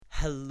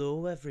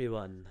Hello,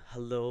 everyone.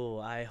 Hello.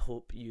 I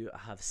hope you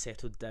have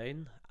settled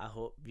down. I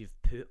hope you've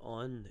put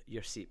on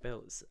your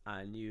seatbelts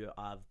and you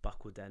have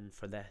buckled in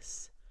for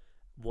this.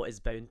 What is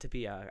bound to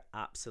be an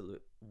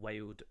absolute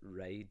wild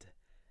ride.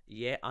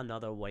 Yet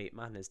another white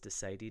man has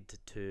decided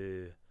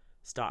to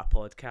start a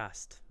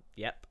podcast.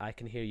 Yep, I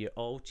can hear you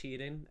all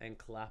cheering and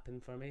clapping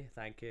for me.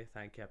 Thank you,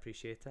 I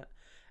appreciate it.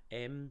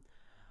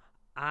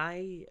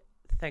 I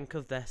think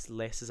of this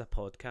less as a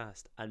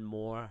podcast and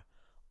more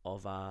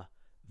of a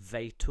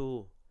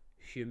vital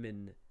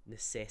human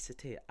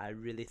necessity. I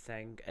really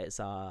think it's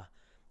a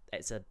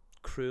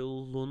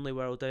cruel, lonely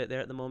world out there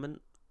at the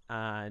moment,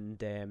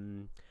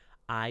 and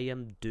I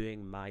am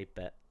doing my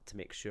bit to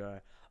make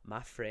sure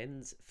my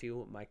friends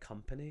feel my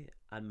company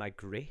and my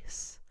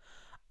grace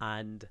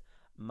and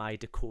my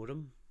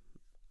decorum.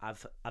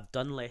 I've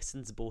done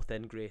lessons both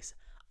in grace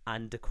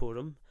and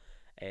decorum.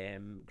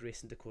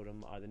 Grace and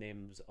decorum are the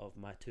names of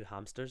my two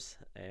hamsters.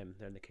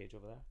 They're in the cage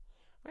over there.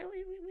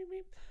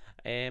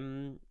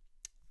 Um,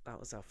 that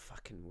was a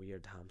fucking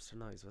weird hamster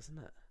noise, wasn't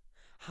it?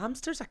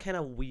 Hamsters are kind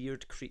of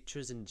weird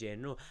creatures in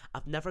general.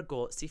 I've never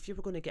got. See, if you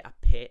were going to get a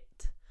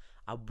pet,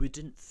 I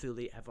wouldn't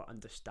fully ever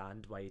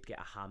understand why you'd get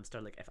a hamster.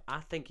 Like, if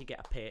I think you get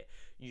a pet,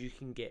 you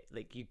can get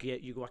like you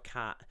go a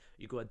cat,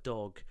 you go a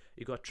dog,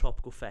 you go a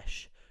tropical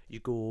fish,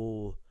 you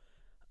go.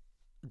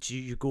 Do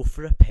you go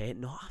for a pet,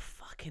 not a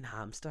fucking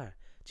hamster?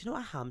 Do you know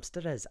what a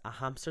hamster is? A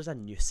hamster's a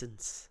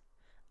nuisance,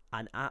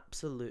 an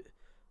absolute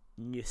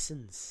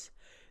nuisance.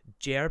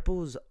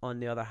 Gerbils, on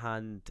the other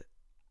hand,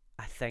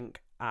 I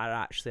think are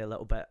actually a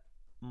little bit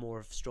more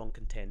of strong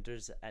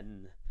contenders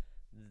in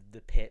the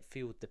pet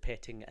field, the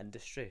petting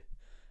industry.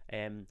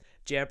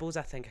 Gerbils,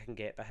 I think I can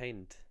get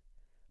behind,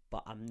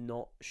 but I'm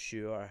not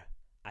sure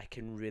I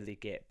can really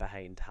get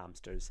behind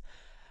hamsters.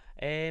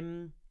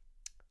 Um,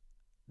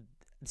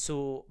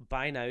 so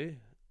by now,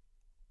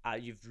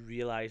 you've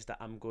realised that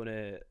I'm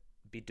gonna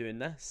be doing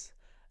this.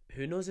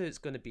 Who knows who it's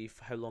gonna be?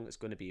 How long it's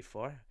gonna be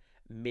for?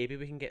 Maybe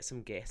we can get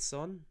some guests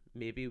on.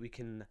 Maybe we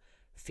can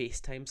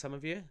FaceTime some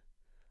of you,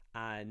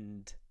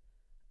 and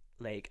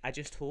like I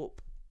just hope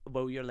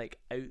while you're like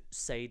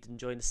outside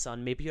enjoying the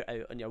sun, maybe you're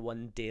out on your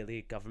one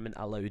daily government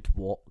allowed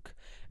walk.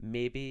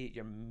 Maybe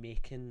you're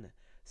making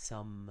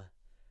some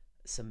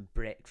some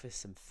breakfast,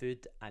 some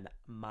food, and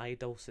my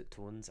dulcet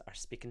tones are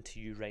speaking to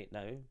you right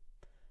now.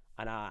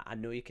 And I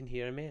know you can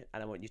hear me,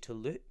 and I want you to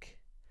look.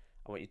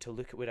 I want you to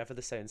look at wherever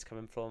the sound's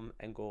coming from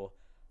and go,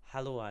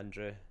 "Hello,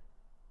 Andrew."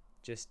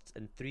 Just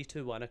in three,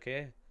 two, one.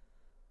 Okay.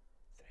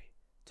 3,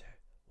 2,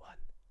 1.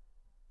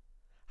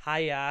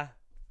 Hiya.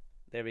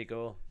 There we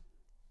go.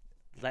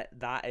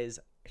 That is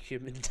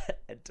human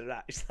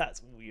interaction.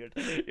 That's weird.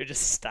 You're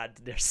just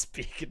standing there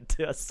speaking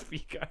to a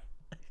speaker.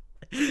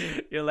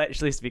 You're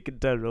literally speaking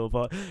to a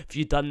robot. Have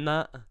you done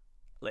that?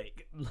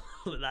 Like,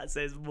 that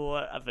says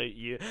more about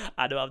you.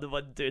 I know I'm the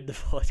one doing the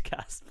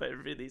podcast, but it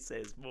really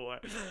says more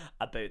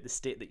about the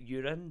state that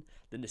you're in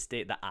than the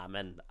state that I'm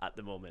in at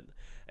the moment.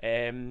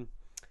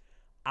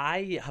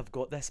 I have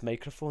got this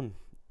microphone.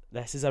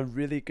 This is a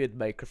really good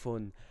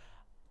microphone.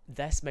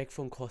 This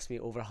microphone cost me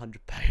over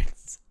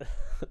 £100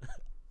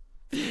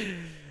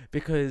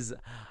 because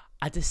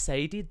I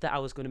decided that I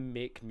was going to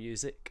make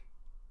music.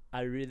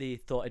 I really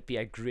thought it'd be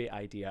a great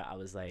idea. I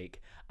was like,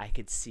 I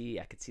could see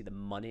the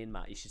money in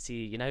that. You should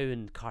see,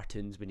 in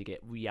cartoons when you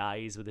get wee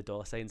eyes with the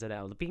dollar signs in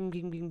it, like, bing,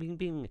 bing, bing, bing,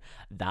 bing.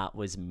 That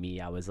was me.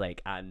 I was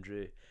like,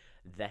 Andrew,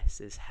 this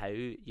is how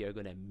you're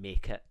gonna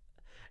make it.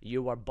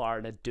 You were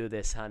born to do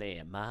this,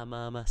 honey. My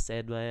mama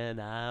said when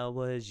I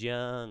was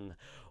young,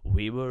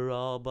 we were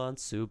all born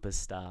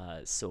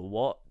superstars. So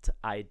what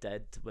I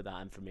did with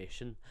that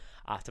information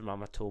after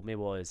mama told me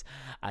was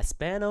I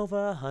spent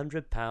over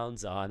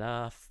 £100 on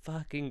a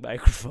fucking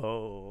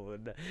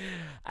microphone.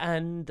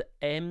 And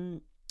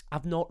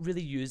I've not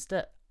really used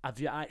it.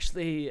 I've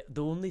actually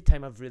the only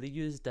time I've really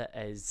used it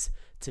is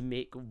to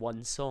make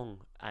one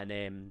song,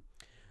 and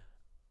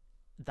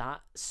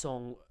that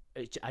song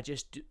I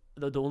just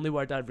the only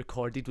word I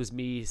recorded was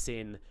me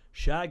saying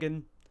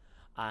shagging,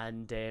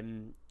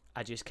 and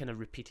I just kind of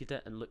repeated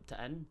it and looped it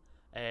in.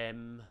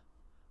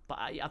 But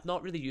I've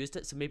not really used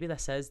it, so maybe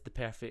this is the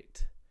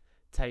perfect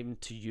time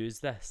to use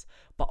this.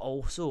 But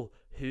also,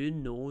 who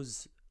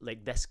knows?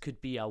 Like, this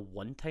could be a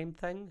one-time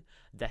thing.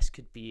 This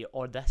could be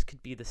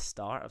the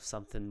start of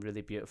something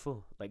really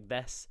beautiful. Like,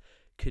 this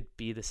could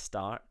be the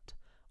start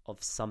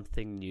of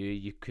something new.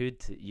 You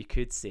could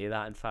say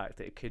that. In fact,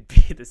 it could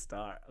be the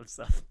start of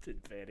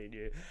something very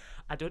new.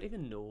 I don't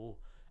even know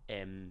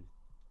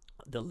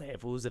the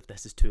levels, if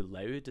this is too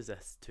loud, is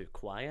this too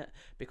quiet,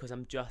 because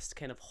I'm just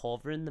kind of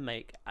hovering the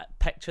mic.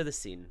 Picture the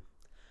scene.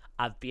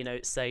 I've been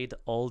outside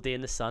all day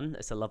in the sun.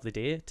 It's a lovely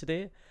day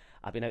today.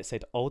 I've been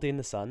outside all day in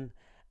the sun.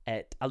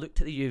 I looked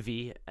at the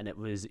UV and it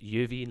was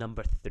UV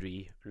number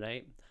 3,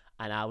 right?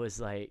 And I was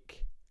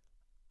like,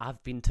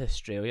 I've been to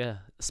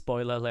Australia.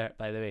 Spoiler alert,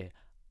 by the way.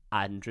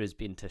 Andrew's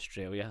been to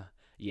Australia.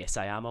 Yes,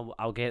 I am.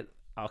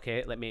 I'll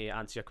Okay, let me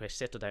answer your question.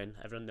 Settle down.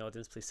 Everyone in the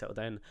audience, please settle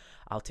down.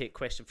 I'll take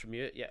question from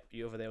you. Yep,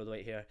 you over there with the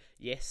white hair.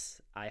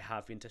 Yes, I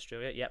have been to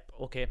Australia. Yep,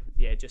 okay.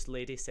 Yeah, just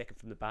lady, second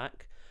from the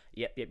back.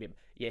 Yep.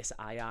 Yes,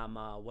 I am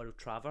a world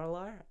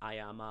traveller. I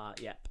am a,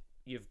 yep,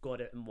 you've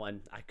got it in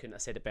one. I couldn't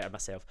have said it better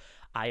myself.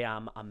 I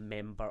am a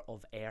member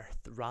of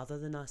Earth rather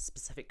than a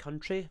specific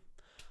country.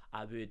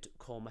 I would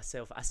call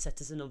myself a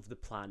citizen of the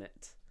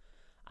planet.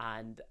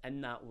 And in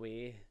that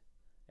way,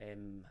 I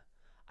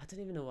don't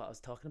even know what I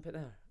was talking about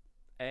there.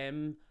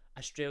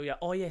 Australia.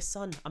 Oh yeah,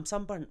 sun. I'm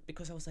sunburnt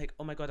because I was like,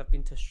 oh my god, I've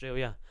been to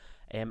Australia.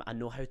 I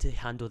know how to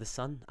handle the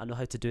sun. I know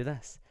how to do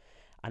this.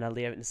 And I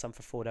lay out in the sun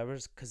for 4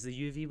 hours because the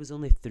UV was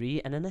only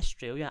 3. And in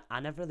Australia,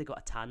 I never really got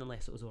a tan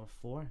unless it was over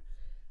 4.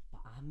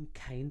 But I'm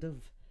kind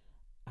of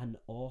an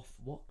off.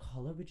 What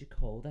colour would you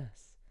call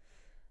this?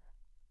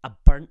 A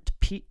burnt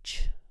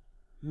peach,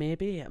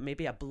 maybe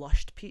a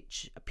blushed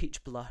peach, a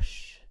peach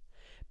blush.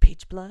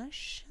 Peach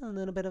blush, a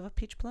little bit of a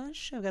peach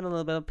blush. I've got a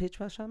little bit of peach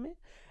blush on me.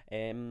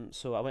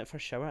 So I went for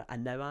a shower,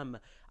 and now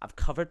I've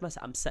covered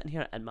myself. I'm sitting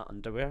here in my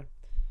underwear,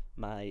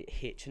 my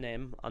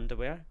H&M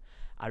underwear.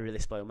 I really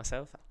spoil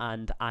myself,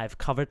 and I've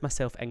covered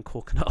myself in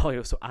coconut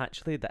oil. So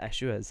actually, the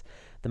issue is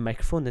the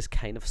microphone is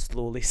kind of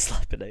slowly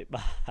slipping out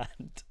my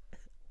hand,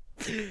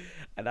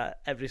 and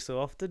that every so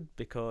often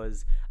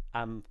because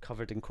I'm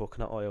covered in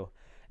coconut oil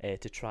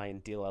to try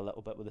and deal a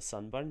little bit with the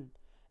sunburn.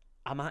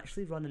 I'm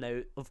actually running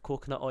out of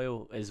coconut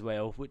oil as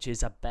well, which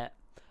is a bit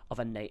of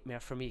a nightmare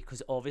for me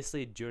because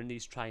obviously during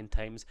these trying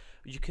times,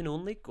 you can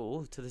only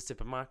go to the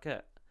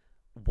supermarket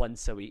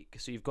once a week.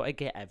 So you've got to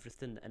get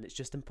everything and it's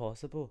just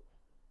impossible.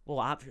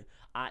 Well,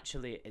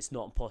 actually, it's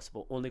not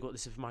impossible. Only go to the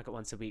supermarket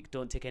once a week.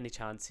 Don't take any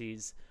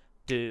chances.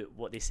 Do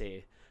what they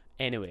say.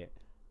 Anyway,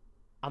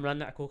 I'm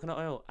running out of coconut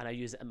oil and I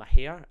use it in my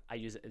hair, I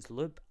use it as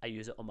lube, I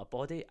use it on my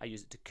body, I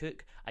use it to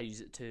cook, I use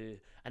it to,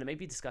 and it might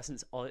be disgusting,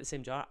 it's all at the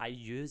same jar, I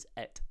use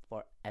it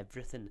for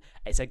everything.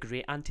 It's a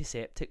great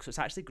antiseptic, so it's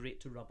actually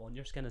great to rub on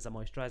your skin as a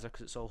moisturiser because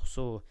it's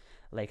also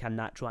like a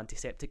natural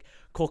antiseptic.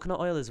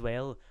 Coconut oil as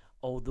well,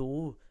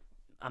 although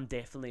I'm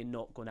definitely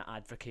not going to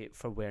advocate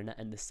for wearing it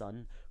in the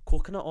sun.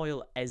 Coconut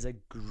oil is a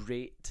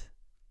great,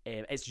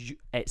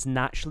 it's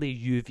naturally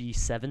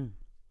UV7.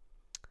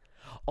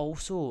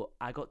 Also,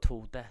 I got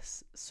told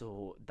this,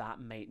 so that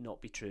might not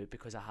be true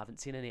because I haven't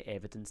seen any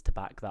evidence to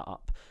back that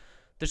up.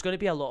 There's going to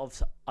be a lot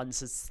of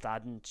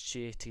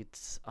unsubstantiated,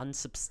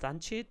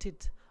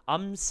 unsubstantiated.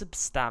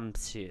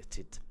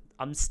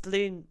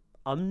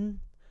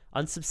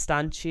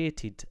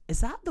 Is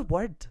that the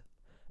word?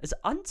 Is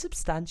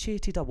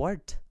unsubstantiated a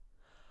word?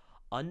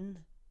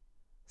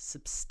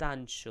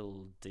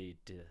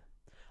 Unsubstantiated.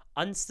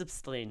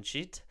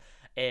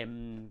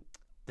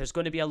 There's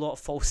going to be a lot of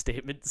false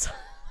statements.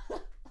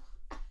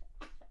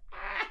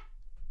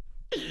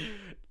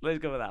 Let's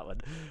go with that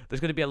one. There's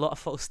going to be a lot of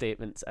false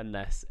statements in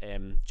this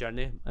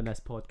journey, in this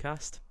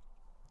podcast.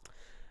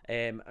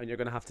 And you're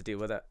going to have to deal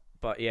with it.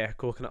 But yeah,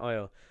 coconut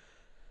oil.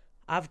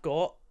 I've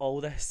got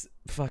all this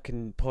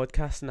fucking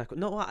podcasting. I've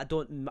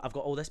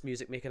got all this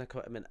music making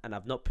equipment and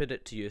I've not put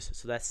it to use.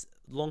 So that's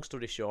long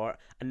story short.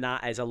 And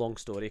that is a long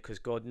story because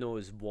God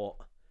knows what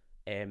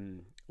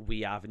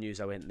wee avenues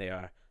I went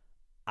there.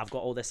 I've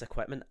got all this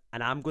equipment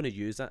and I'm going to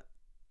use it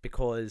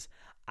because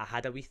I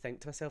had a wee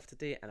think to myself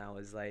today and I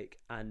was like,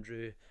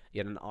 Andrew,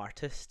 you're an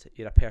artist,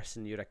 you're a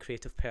person, you're a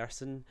creative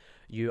person,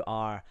 you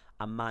are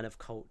a man of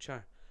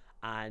culture,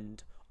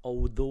 and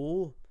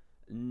although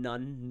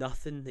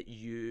nothing that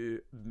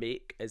you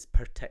make is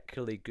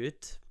particularly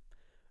good,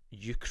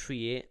 you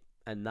create,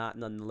 and that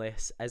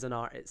nonetheless is an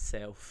art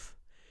itself.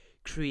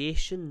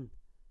 Creation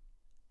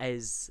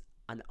is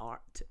an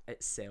art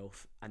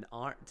itself, and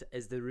art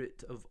is the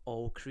root of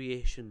all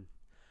creation.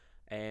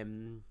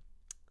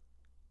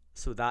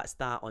 So that's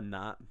that on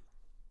that.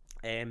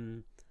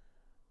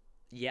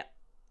 Yeah,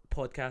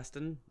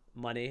 podcasting,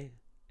 money,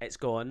 it's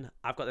gone.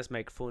 I've got this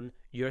microphone,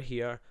 you're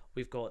here,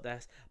 we've got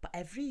this. But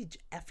I feel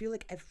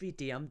like every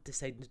day I'm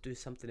deciding to do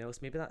something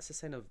else. Maybe that's a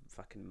sign of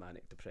fucking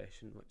manic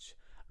depression, which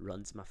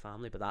runs my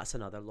family, but that's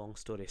another long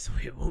story, so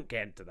we won't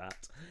get into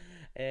that.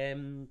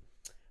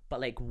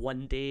 But like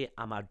one day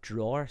I'm a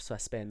drawer, so I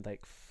spend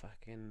like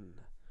fucking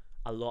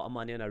a lot of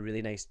money on a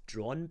really nice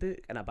drawing book,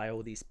 and I buy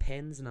all these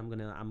pens, and I'm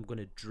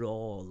gonna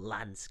draw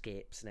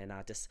landscapes. And then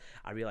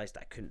I realised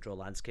that I couldn't draw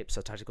landscapes, so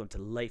I started going to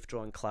life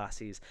drawing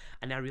classes,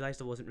 and I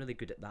realised I wasn't really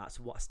good at that.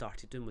 So what I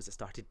started doing was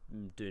like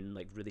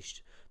really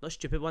not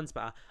stupid ones,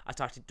 but I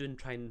started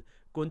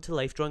going to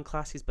life drawing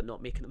classes, but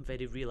not making them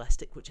very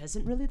realistic, which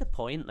isn't really the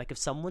point. Like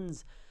if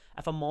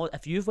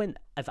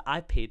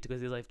I paid to go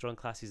to the life drawing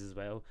classes as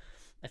well,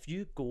 if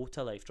you go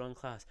to a life drawing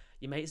class,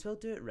 you might as well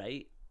do it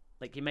right.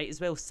 Like, you might as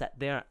well sit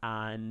there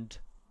and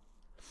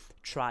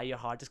try your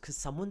hardest because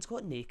someone's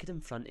got naked in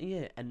front of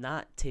you, and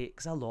that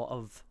takes a lot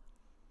of...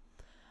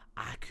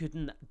 I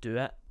couldn't do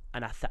it,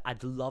 and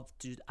I'd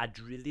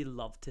really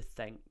love to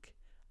think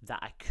that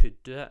I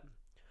could do it,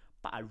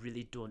 but I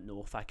really don't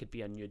know if I could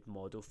be a nude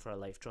model for a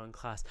life drawing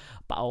class.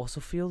 But I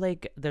also feel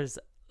like there's,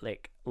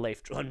 like,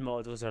 life drawing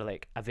models are,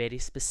 like, a very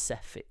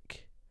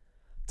specific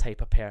type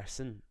of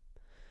person.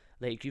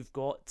 Like, you've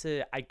got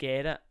to. I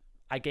get it.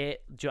 Do you know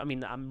what I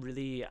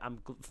mean? I'm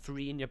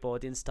free in your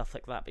body and stuff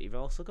like that, but you've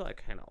also got to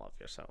kind of love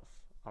yourself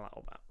a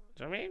little bit.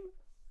 Do you know what I mean?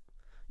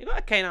 You got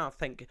to kind of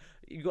think.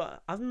 You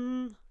got.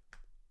 Do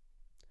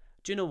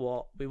you know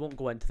what? We won't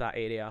go into that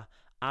area.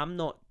 I'm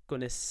not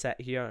going to sit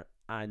here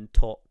and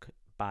talk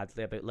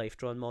badly about life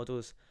drawing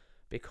models,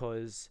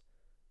 because,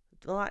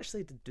 well,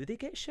 actually, do they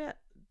get shit?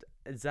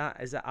 Is that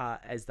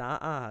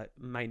a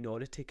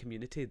minority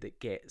community that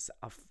gets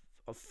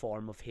a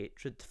form of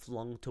hatred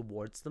flung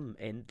towards them?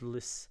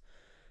 Endless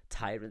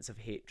tyrants of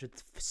hatred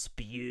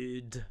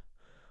spewed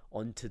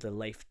onto the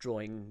life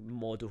drawing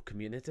model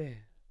community.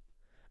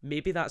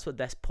 Maybe that's what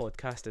this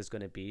podcast is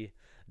going to be.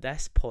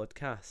 This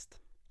podcast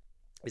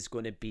is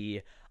going to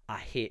be a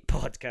hate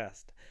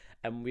podcast,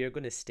 and we're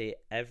going to state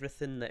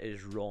everything that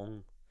is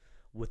wrong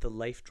with the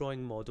life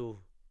drawing model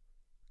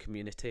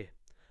community,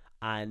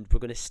 and we're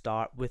going to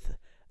start with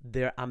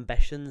their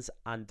ambitions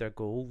and their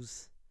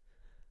goals.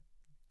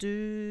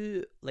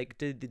 Do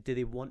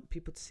they want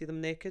people to see them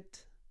naked?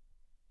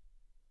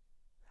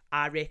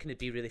 I reckon it'd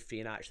be really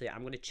freeing. Actually,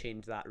 I'm going to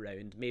change that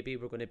round. Maybe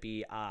we're going to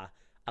be a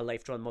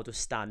life drawing model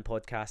stan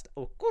podcast.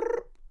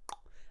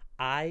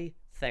 I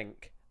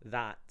think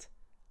that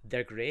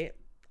they're great.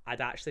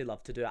 I'd actually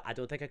love to do it. I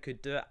don't think I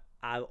could do it.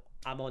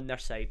 I'm on their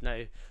side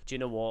now. Do you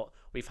know what?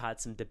 We've had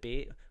some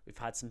debate. We've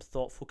had some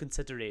thoughtful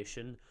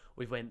consideration.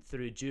 We've went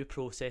through due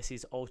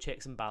processes. All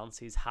checks and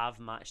balances have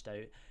matched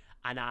out.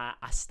 And I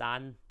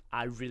stand.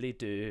 I really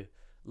do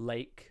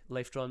like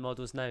life drawing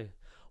models now.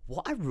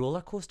 What a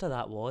roller coaster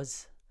that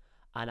was.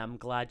 And I'm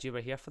glad you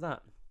were here for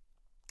that.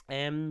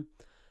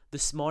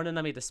 This morning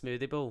I made a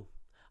smoothie bowl,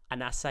 an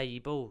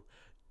acai bowl.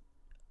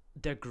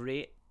 They're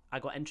great. I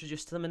got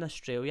introduced to them in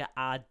Australia.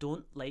 I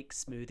don't like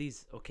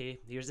smoothies, okay?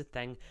 Here's the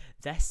thing.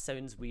 This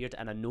sounds weird,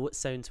 and I know it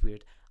sounds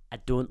weird. I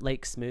don't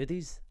like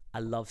smoothies. I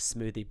love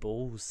smoothie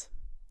bowls.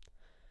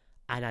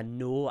 And I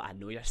know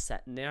you're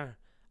sitting there,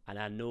 and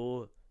I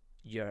know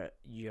you're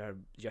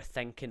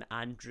thinking,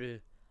 Andrew,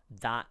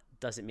 that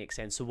doesn't make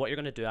sense. So what you're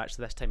going to do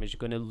actually this time is you're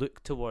going to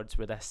look towards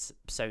where this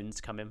sound's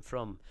coming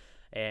from,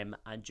 and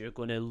you're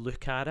going to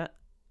look at it,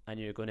 and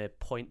you're going to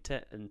point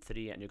it in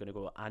 3, and you're going to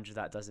go, Andrew,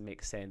 that doesn't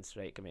make sense.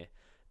 Right, give me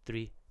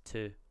 3,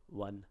 2,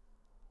 1.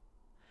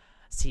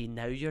 See,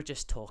 now you're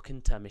just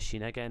talking to a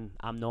machine again.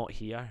 I'm not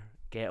here.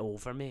 Get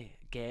over me.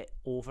 Get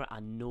over. I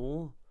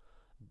know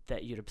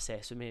that you're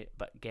obsessed with me,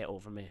 but get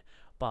over me.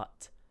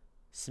 But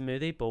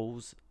smoothie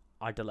bowls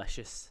are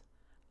delicious.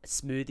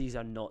 Smoothies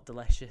are not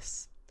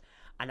delicious.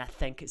 And I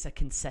think it's a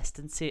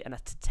consistency and a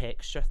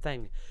texture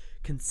thing.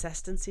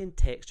 Consistency and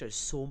texture is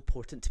so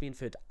important to me in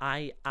food.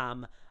 I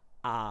am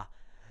a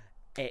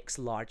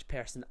X-large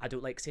person. I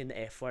don't like saying the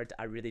F word.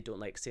 I really don't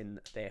like saying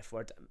the F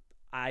word.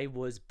 I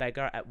was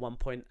bigger at one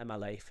point in my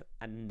life,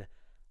 and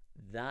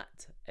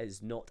that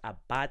is not a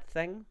bad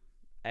thing.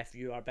 If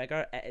you are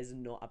bigger, it is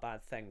not a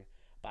bad thing.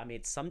 But I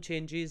made some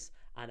changes,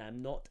 and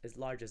I'm not as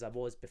large as I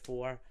was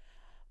before.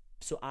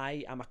 So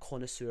I am a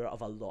connoisseur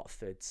of a lot of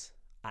foods.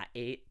 I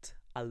ate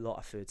a lot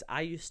of foods.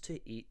 I used to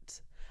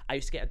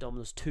get a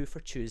Domino's 2 for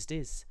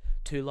Tuesdays,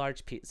 2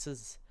 large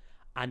pizzas,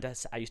 and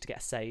I used to get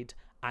a side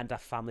and a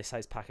family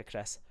size pack of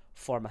crisps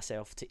for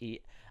myself to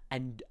eat.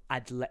 And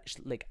I'd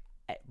literally,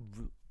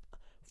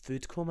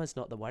 food coma is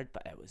not the word,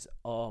 but it was,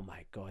 oh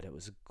my god, it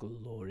was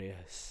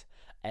glorious.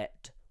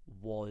 It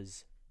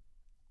was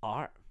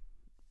art.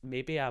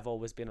 Maybe I've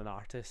always been an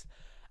artist.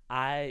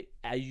 I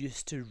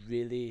used to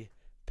really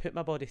put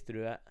my body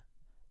through it.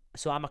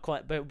 So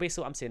but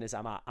basically what I'm saying is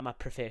I'm a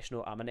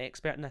professional. I'm an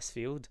expert in this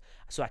field,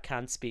 so I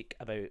can speak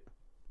about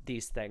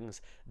these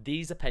things.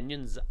 These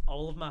opinions,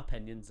 all of my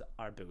opinions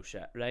are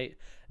bullshit, right?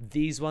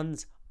 These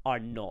ones are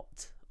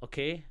not,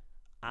 okay?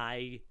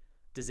 I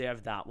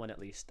deserve that one at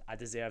least. I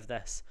deserve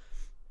this.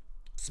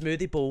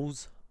 Smoothie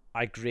bowls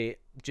are great.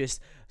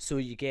 Just so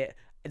you get,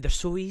 they're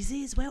so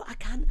easy as well.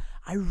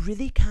 I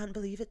really can't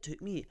believe it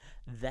took me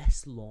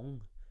this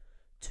long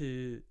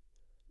to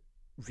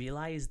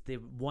realise they're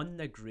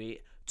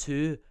great,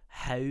 2,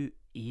 how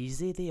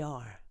easy they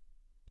are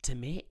to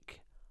make.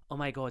 Oh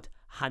my god,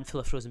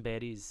 handful of frozen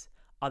berries,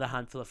 other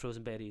handful of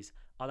frozen berries,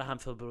 other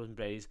handful of frozen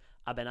berries,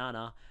 a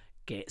banana,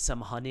 get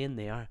some honey in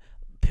there,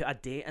 put a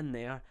date in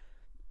there.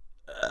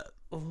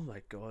 Oh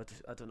my god,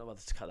 I don't know whether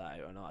to cut that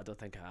out or not. I don't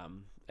think I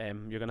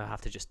am. You're gonna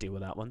have to just deal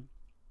with that one.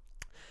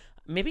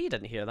 Maybe you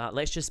didn't hear that.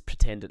 Let's just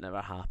pretend it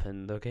never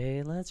happened,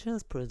 okay? Let's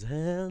just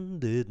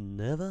pretend it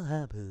never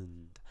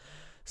happened.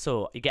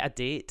 So you get a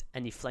date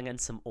and you fling in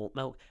some oat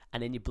milk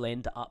and then you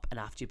blend it up, and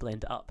after you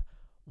blend it up,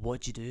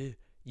 what do?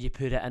 You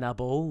put it in a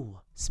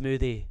bowl.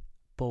 Smoothie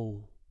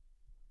bowl.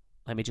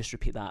 Let me just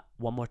repeat that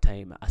one more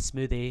time. A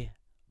smoothie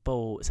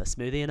bowl. It's a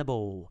smoothie in a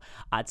bowl.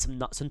 Add some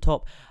nuts on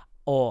top.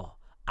 Oh,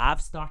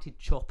 I've started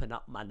chopping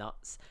up my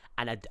nuts,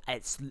 and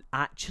it's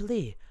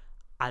actually,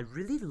 I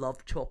really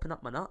love chopping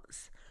up my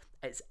nuts.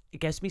 It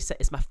gives me,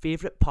 it's my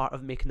favourite part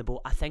of making the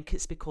bowl. I think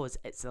it's because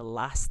it's the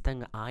last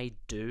thing I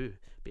do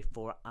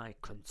before I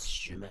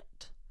consume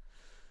it.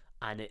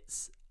 and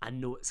I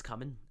know it's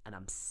coming, and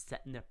I'm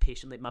sitting there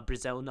patiently. My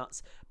Brazil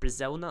nuts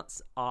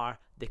are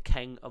the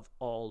king of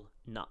all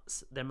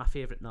nuts. They're my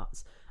favourite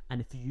nuts. And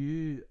if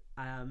you,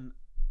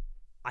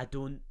 I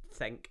don't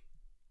think,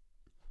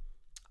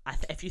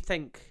 if you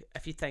think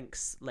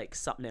like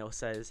something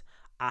else is,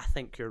 I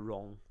think you're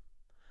wrong.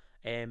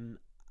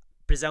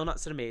 Brazil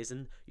nuts are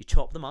amazing. You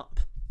chop them up.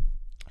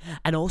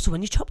 And also,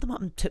 when you chop them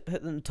up and put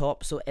them on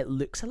top, so it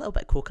looks a little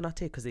bit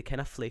coconutty because they kind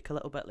of flake a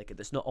little bit. Like,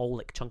 it's not all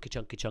like chunky. Do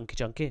you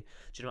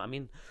know what I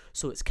mean?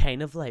 So it's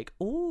kind of like,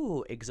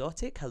 oh,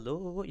 exotic.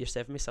 Hello, you're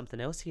serving me something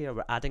else here.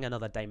 We're adding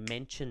another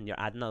dimension. You're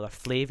adding another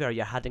flavor.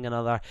 You're adding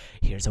another.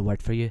 Here's a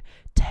word for you: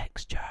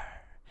 texture.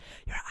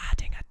 You're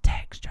adding a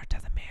texture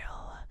to the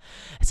meal.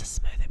 It's a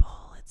smoothie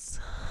bowl. It's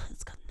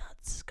got nuts.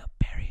 It's got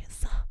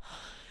berries.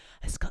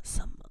 It's got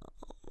some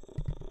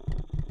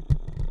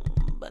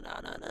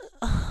banana.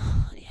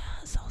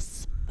 It's all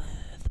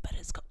smooth, but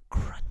it's got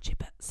crunchy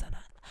bits in it.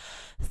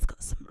 It's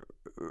got some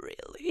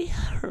really,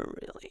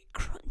 really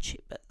crunchy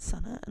bits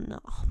in it, and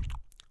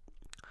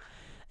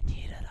you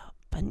eat it up,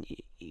 and you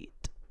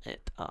eat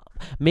it up.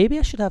 Maybe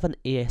I should have an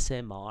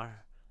ASMR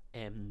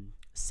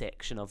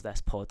section of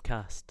this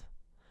podcast.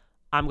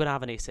 I'm going to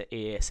have an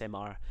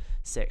ASMR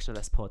section of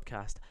this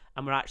podcast,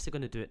 and we're actually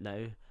going to do it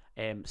now.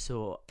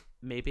 So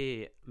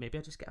maybe I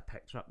just get a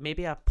picture up.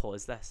 Maybe I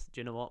pause this. Do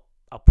you know what?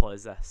 I'll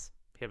pause this.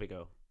 Here we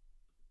go.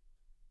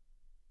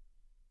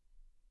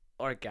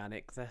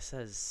 Organic this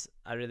is.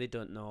 I really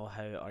don't know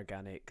how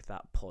organic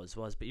that pause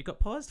was, but you got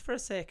paused for a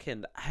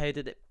second. How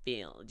did it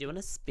feel? Do you want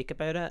to speak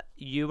about it?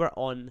 You were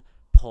on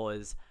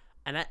pause,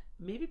 and it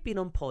maybe being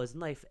on pause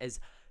in life is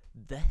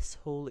this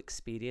whole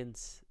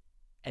experience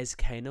is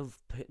kind of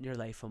putting your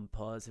life on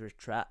pause. We're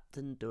trapped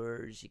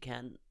indoors. You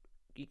can't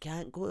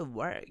go to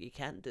work. You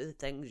can't do the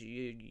things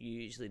you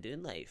usually do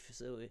in life.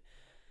 So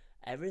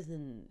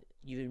everything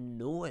you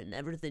know and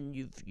everything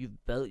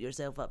you've built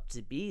yourself up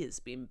to be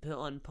is being put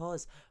on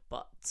pause.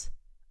 But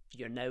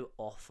you're now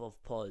off of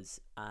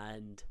pause,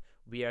 and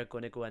we are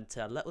going to go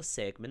into a little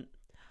segment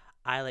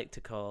I like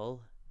to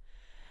call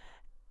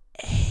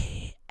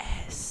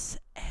ASMR.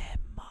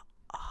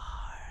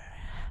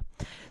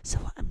 So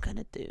what I'm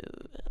gonna do,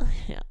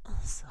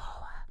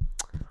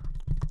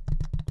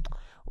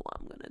 what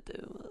I'm gonna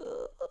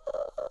do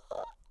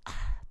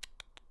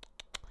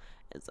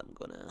is I'm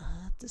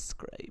gonna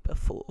describe a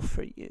photo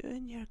for you,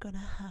 and you're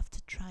gonna have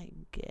to try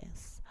and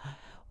guess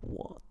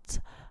what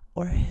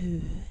or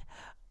who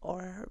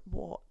or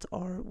what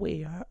or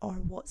where or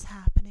what's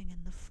happening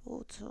in the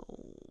photo.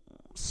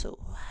 So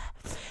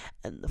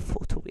in the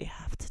photo we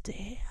have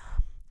today,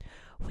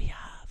 we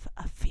have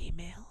a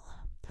female.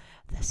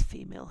 This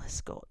female has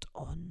got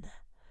on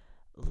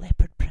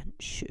leopard print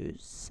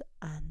shoes,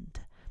 and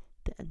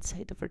the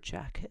inside of her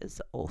jacket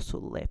is also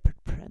leopard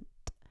print.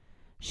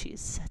 She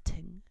is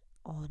sitting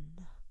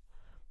on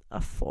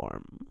a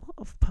form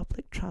of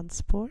public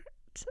transport.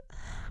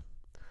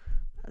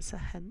 That's a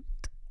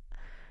hint.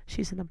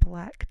 She's in a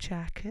black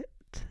jacket,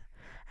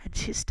 and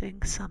she's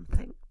doing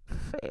something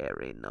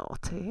very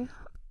naughty.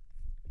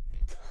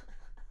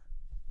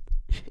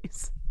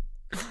 She's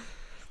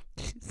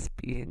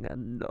being a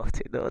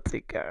naughty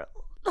girl.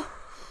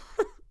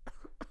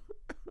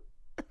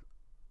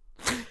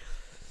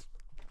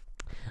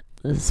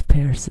 This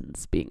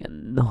person's being a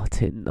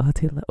naughty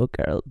little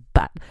girl.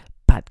 Bad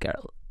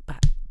girl.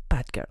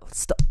 Bad girl.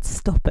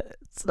 Stop it.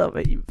 Stop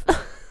it, you.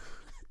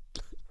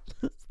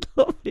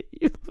 Stop it,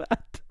 you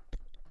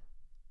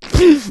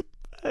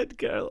bad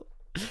girl.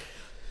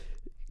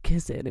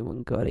 Has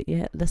anyone got it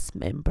yet? This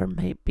member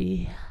might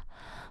be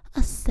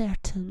a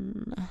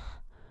certain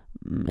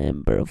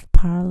member of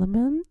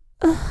Parliament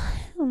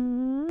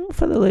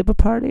for the Labour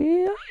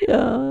Party.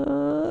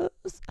 Yes.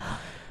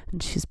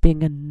 And she's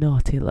being a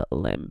naughty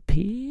little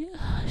MP.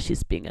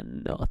 She's being a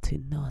naughty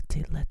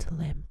little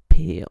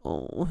MP.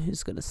 Oh,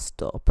 who's going to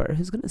stop her?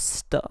 Who's going to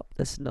stop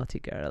this naughty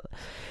girl?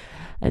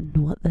 And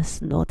what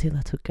this naughty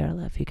little girl,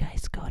 have you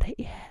guys got it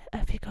yet?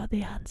 Have you got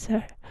the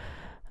answer?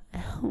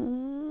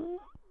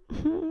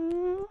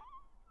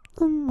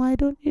 Why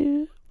don't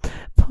you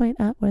point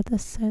out where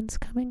this sound's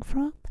coming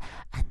from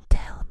and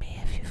tell me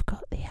if you've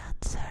got the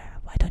answer?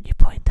 Why don't you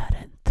point at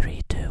it in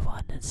 3, 2,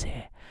 1 and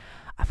say,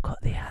 I've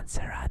got the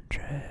answer,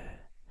 Andrew.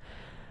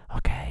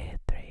 Okay,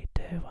 3,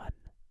 2, 1.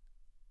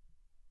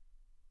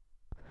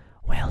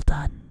 Well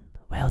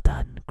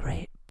done,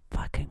 great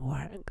fucking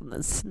work.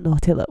 This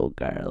naughty little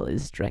girl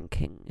is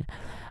drinking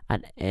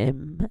an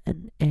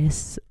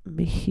M&S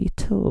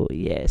mojito.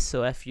 Yeah,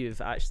 so if you've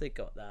actually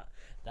got that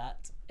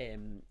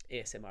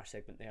ASMR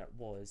segment there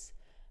was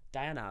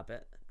Diane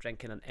Abbott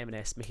drinking an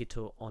M&S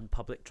mojito on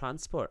public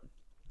transport.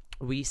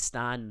 We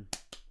stan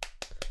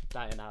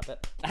Diane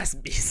Abbott. That's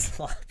me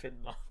slapping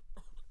my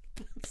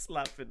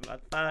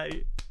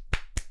thigh.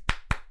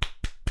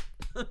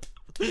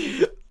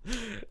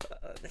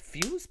 It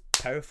feels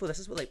powerful. This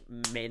is what like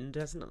men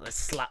do, isn't it? Let's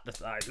slap the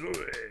thighs.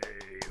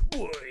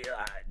 Boy,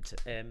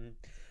 lad.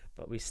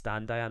 But we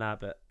stand Diane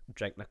Abbott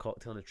drinking a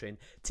cocktail on a train.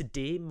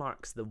 Today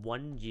marks the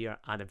 1 year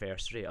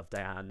anniversary of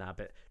Diane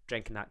Abbott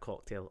drinking that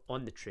cocktail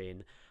on the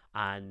train,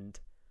 and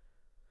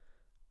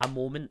a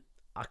moment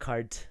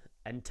occurred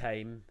in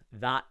time.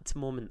 That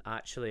moment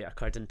actually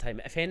occurred in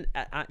time.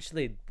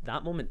 Actually,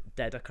 that moment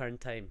did occur in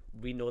time.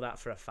 We know that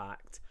for a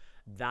fact.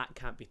 That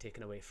can't be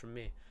taken away from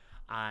me.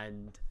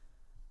 And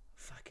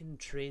fucking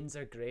trains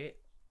are great.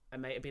 I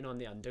might have been on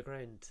the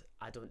underground.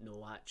 I don't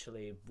know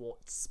actually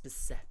what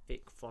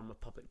specific form of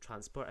public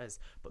transport is,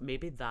 but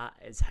maybe that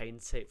is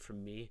hindsight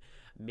from me.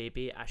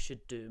 Maybe I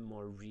should do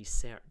more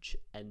research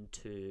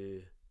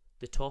into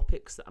the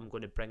topics that I'm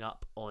going to bring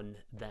up on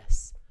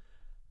this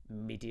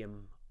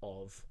medium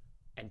of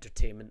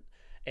entertainment.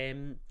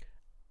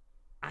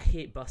 I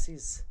hate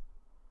buses.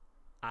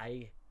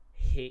 I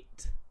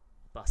hate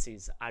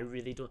buses. I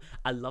really don't.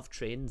 I love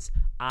trains.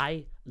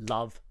 I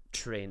love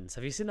trains.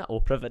 Have you seen that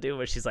Oprah video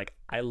where she's like,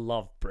 I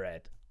love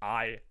bread.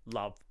 I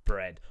love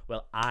bread.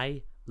 Well,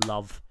 I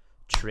love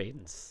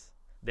trains.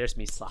 There's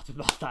me slapping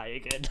my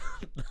thigh again.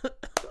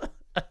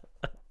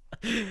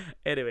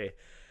 Anyway,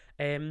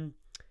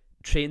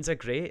 trains are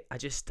great. I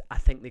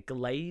think they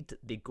glide,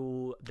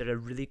 they're a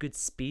really good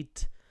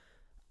speed.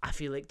 I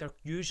feel like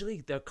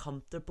they're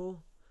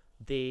comfortable.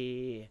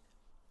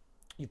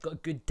 You've got a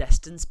good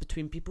distance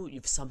between people.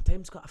 You've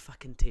sometimes got a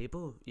fucking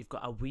table. You've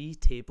got a wee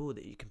table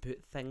that you can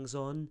put things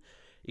on.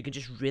 You can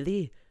just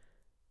really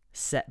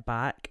sit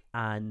back,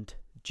 and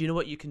do you know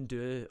what you can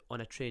do on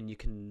a train? You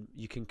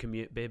can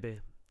commute, baby.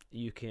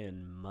 You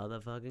can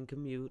motherfucking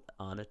commute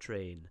on a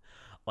train.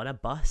 On a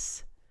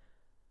bus,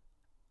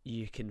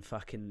 you can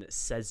fucking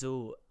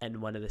sizzle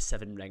in one of the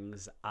 7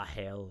 rings of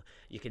hell.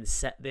 You can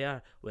sit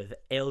there with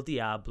El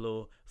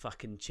Diablo,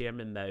 fucking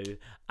Chairman Mao,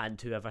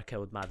 and whoever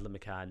killed Madeleine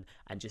McCann,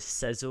 and just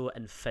sizzle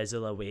and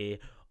fizzle away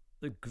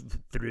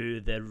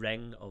through the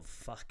ring of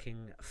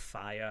fucking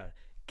fire.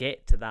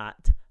 Get to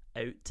that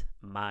out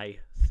my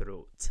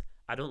throat.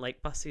 I don't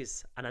like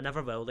buses, and I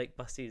never will like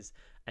buses.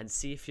 And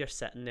see, if you're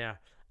sitting there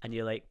and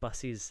you like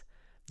buses,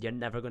 you're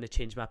never going to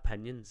change my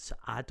opinion. So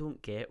I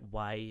don't get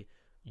why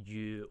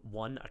you,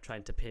 one, are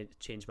trying to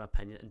change my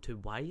opinion, and two,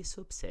 why are you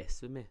so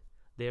obsessed with me?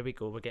 There we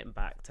go, we're getting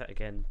back to it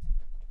again.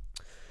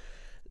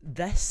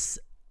 This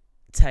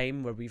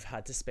time where we've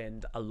had to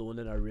spend alone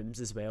in our rooms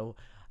as well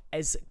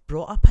is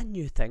brought up a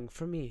new thing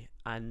for me,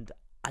 and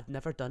I'd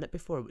never done it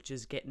before, which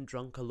is getting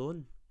drunk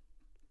alone.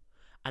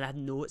 And I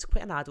know it's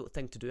quite an adult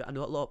thing to do. I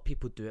know a lot of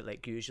people do it.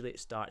 Like, usually it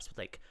starts with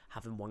like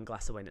having one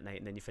glass of wine at night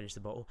and then you finish the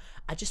bottle.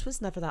 I just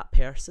was never that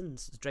person.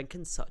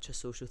 Drinking's such a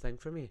social thing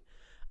for me.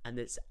 And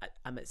it's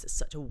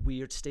such a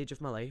weird stage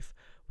of my life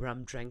where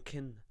I'm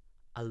drinking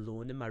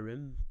alone in my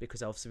room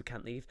because obviously we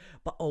can't leave.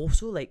 But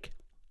also, like,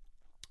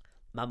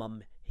 my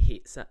mum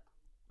hates it.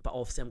 But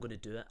obviously I'm going to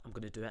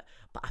do it.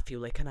 But I feel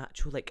like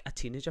a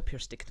teenager pure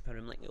sticking to my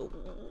room, like,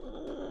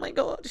 oh my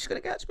god, she's going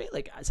to catch me.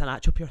 Like, it's an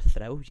actual pure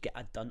thrill. You get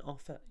a done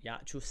off it. You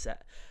actually sit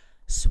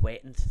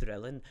sweating,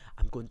 thrilling.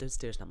 I'm going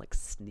downstairs and I'm like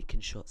sneaking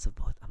shots of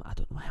vodka. I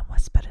don't know why I'm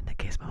whispering in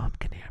case my mum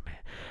can hear me.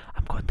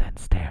 I'm going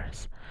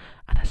downstairs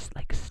and I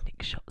like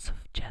sneak shots of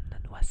gin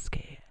and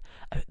whiskey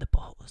out the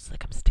bottles.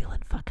 Like, I'm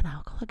stealing fucking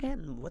alcohol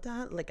again. What do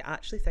I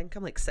actually think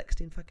I'm like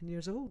 16 fucking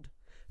years old?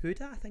 Who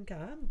do I think I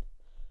am?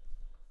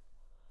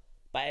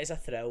 But it is a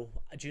thrill.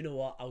 Do you know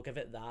what? I'll give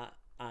it that.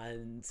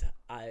 And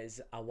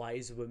as a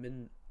wise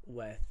woman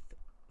with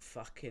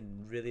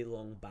fucking really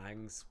long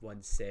bangs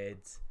once said,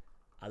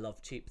 I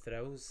love cheap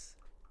thrills.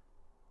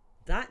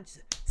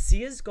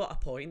 Sia's got a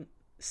point.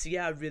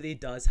 Sia really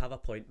does have a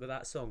point with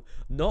that song.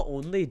 Not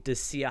only does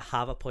Sia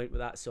have a point with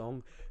that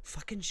song,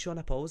 fucking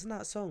Shauna Paul's in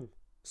that song.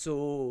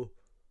 So,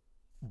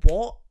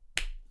 what?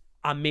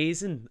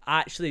 Amazing.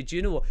 Actually, do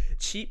you know what?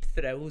 Cheap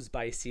Thrills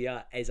by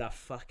Sia is a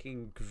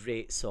fucking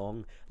great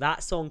song.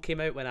 That song came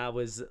out when I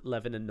was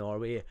living in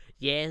Norway.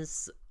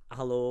 Yes,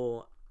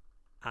 hello,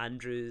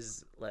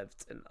 Andrew's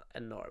lived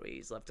in Norway.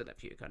 He's lived in a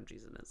few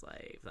countries in his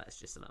life. That's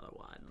just another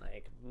one.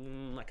 Like,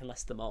 I can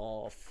list them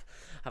off.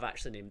 I've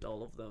actually named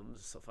all of them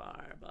so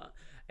far. But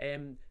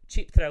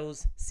Cheap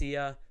Thrills,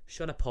 Sia,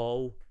 Shauna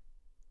Paul.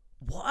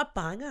 What a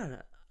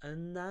banger.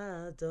 And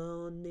I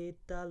don't need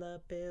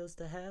dollar bills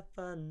to have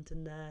fun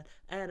tonight.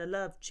 And I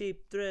love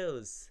cheap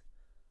thrills.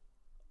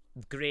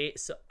 Great.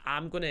 So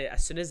I'm going to,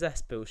 as soon as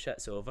this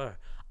bullshit's over,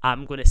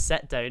 I'm going to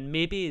sit down.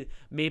 Maybe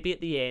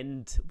at the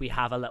end we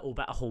have a little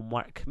bit of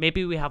homework.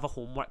 Maybe we have a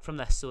homework from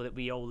this so that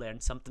we all learn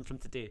something from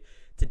today.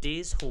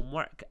 Today's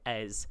homework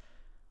is,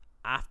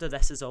 after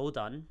this is all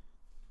done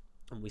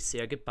and we say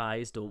our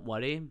goodbyes, don't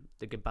worry,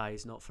 the goodbye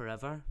is not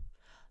forever.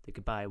 The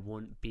goodbye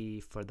won't be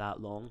for that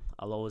long.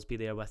 I'll always be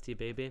there with you,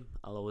 baby.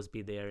 I'll always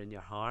be there in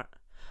your heart.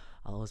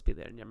 I'll always be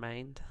there in your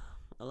mind.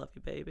 I love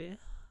you, baby.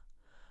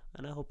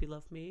 And I hope you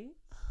love me.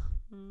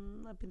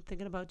 I've been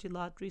thinking about you a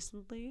lot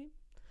recently.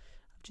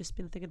 I've just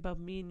been thinking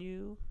about me and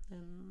you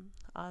and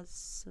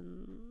us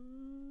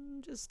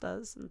and just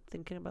us and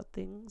thinking about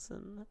things.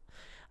 And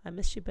I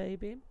miss you,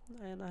 baby.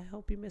 And I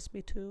hope you miss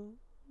me too.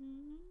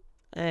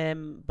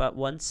 But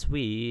once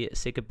we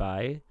say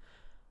goodbye,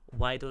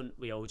 why don't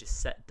we all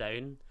just sit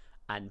down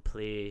and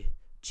play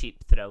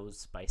Cheap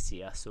Thrills by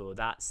Sia. So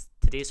that's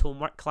today's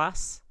homework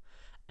class,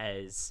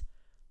 is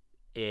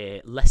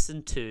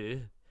listen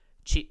to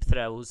Cheap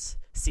Thrills,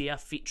 Sia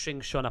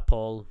featuring Shauna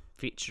Paul,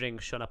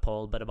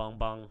 bada bong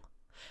bong.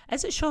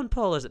 Is it Sean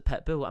Paul or is it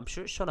Pitbull? I'm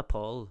sure it's Shauna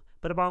Paul.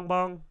 Bada bong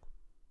bong.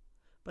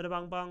 Bada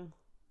bong bong.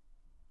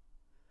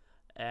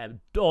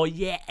 Oh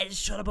yeah, it's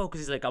Shauna Paul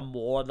because he's like, a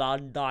more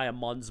than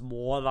diamonds,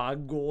 more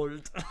than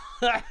gold.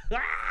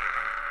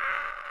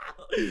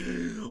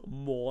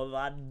 More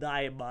than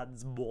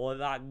diamonds, more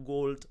than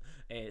gold.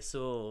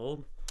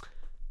 The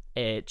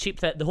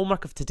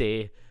homework of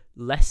today,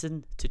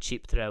 listen to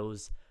Cheap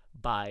Thrills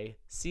by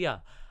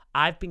Sia.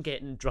 I've been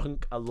getting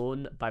drunk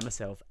alone by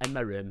myself in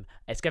my room.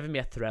 It's giving me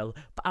a thrill,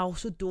 but I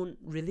also don't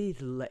really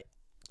like.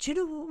 Do you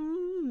know?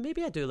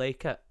 Maybe I do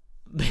like it.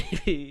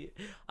 Maybe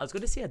I was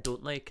going to say I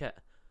don't like it,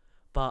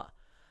 but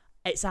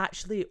it's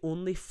actually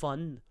only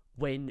fun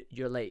when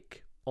you're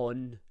like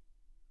on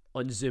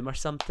Zoom or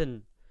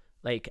something.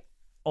 Like,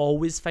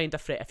 always find a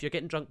friend. If you're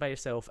getting drunk by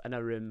yourself in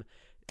a room,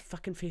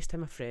 fucking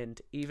FaceTime a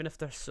friend, even if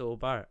they're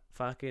sober.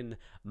 Fucking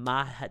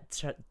my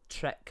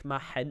trick, my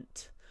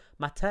hint,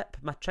 my tip,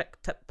 my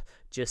trick tip,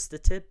 just the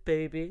tip,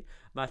 baby.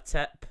 My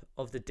tip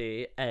of the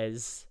day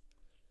is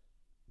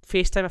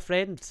FaceTime a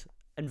friend,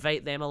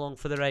 invite them along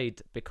for the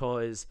ride,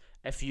 because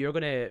if you're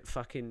gonna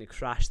fucking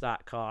crash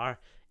that car,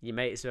 you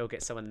might as well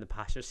get someone in the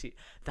passenger seat.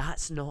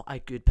 That's not a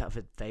good bit of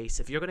advice.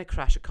 If you're gonna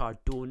crash a car,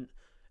 don't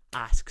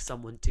ask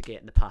someone to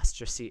get in the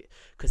passenger seat,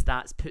 because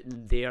that's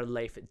putting their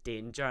life at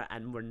danger,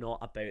 and we're not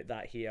about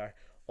that here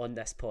on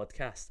this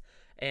podcast.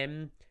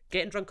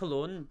 Getting drunk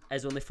alone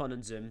is only fun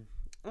on Zoom.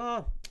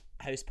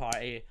 House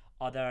party,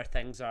 other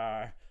things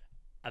are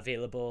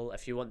available.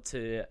 If you want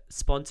to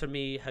sponsor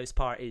me, house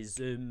party,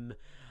 Zoom,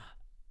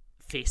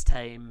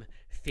 FaceTime,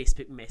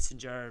 Facebook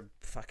Messenger,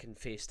 fucking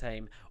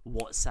FaceTime,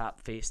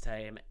 WhatsApp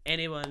FaceTime,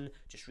 anyone,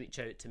 just reach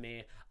out to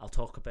me. I'll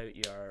talk about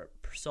your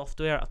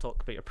software, I'll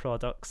talk about your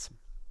products,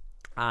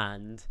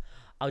 and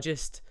I'll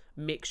just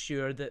make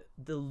sure that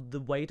the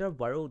wider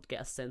world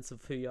get a sense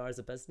of who you are as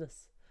a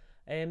business.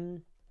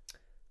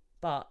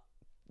 But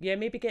yeah,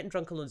 maybe getting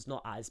drunk alone's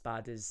not as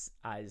bad as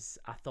I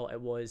thought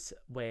it was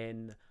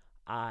when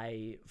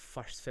I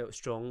first felt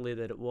strongly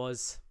that it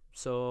was.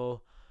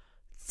 So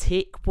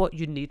take what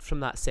you need from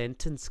that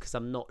sentence, because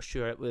I'm not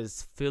sure it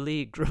was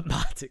fully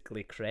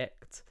grammatically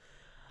correct.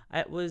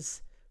 It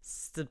was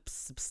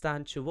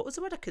substantial. What was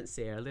the word I couldn't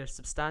say earlier?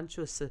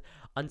 Substantial,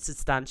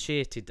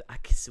 unsubstantiated. I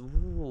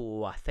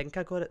think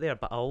I got it there,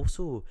 but I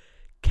also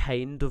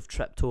kind of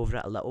tripped over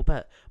it a little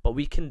bit. But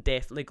we can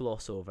definitely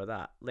gloss over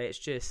that. Let's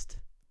just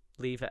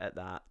leave it at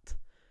that.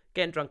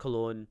 Getting drunk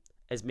alone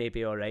is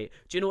maybe alright.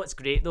 Do you know what's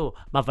great though?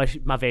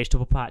 My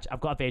vegetable patch. I've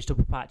got a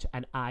vegetable patch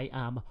and I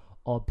am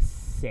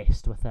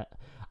obsessed with it.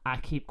 I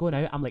keep going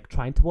out, I'm like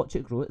trying to watch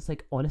it grow. It's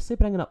like honestly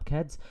bringing up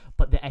kids,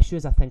 but the issue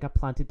is I think I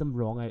planted them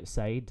wrong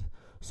outside,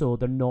 so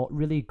they're not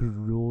really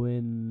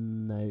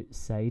growing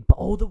outside. But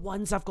all the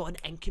ones I've got in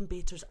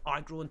incubators are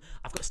growing.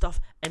 I've got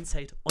stuff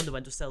inside on the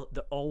windowsill.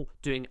 They're all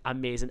doing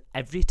amazing.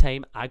 Every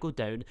time I go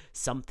down,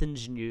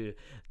 something's new.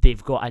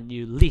 They've got a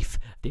new leaf.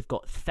 They've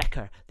got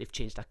thicker. They've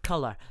changed a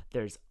colour.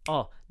 There's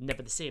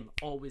never the same.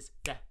 Always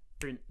different.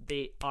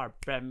 They are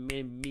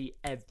bringing me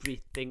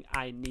everything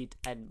I need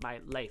in my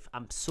life.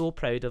 I'm so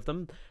proud of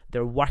them.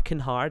 They're working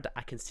hard.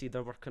 I can see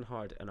they're working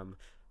hard, and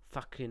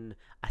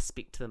I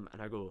speak to them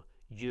and I go,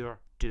 you're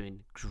doing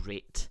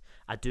great.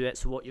 I do it.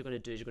 So what you're going to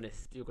do is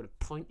you're going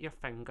to point your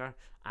finger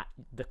at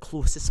the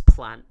closest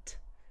plant.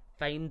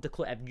 Find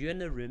if you're in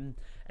the room,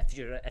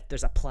 if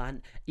there's a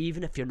plant,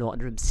 even if you're not in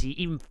the room, see,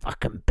 even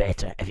fucking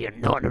better, if you're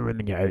not in the room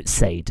and you're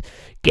outside,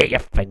 get your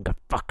finger,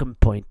 fucking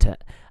point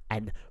it,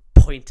 and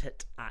point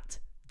it at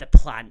the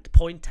plant.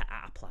 Point it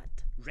at a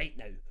plant right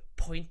now.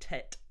 Point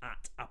it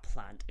at a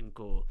plant and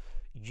go,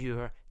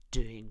 you're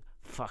doing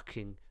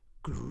fucking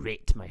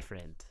great, my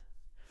friend.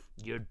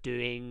 You're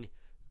doing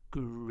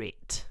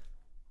great.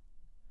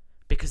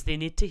 Because they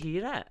need to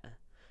hear it.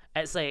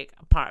 It's like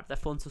part of the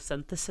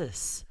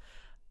photosynthesis.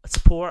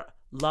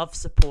 Love,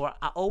 support.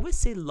 I always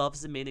say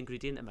love's the main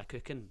ingredient in my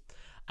cooking.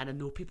 And I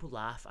know people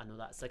laugh. I know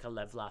that's like a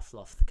live, laugh,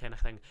 love kind of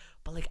thing.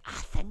 But like, I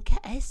think it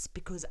is,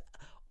 because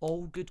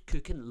all good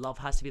cooking, love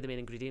has to be the main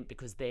ingredient,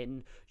 because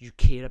then you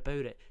care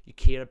about it. You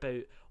care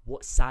about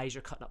what size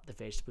you're cutting up the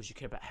vegetables. You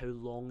care about how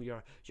long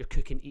you're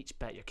cooking each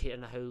bit. You're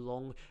caring how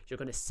long you're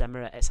going to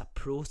simmer it. It's a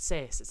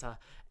process.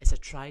 It's a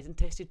tried and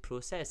tested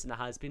process, and it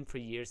has been for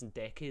years and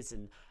decades,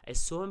 and it's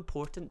so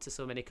important to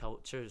so many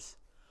cultures.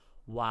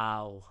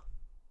 Wow.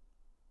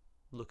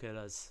 Look at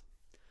us.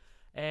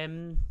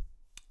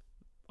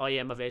 Oh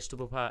yeah, my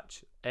vegetable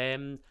patch.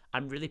 I'm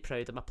really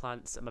proud of my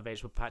plants and my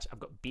vegetable patch. I've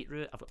got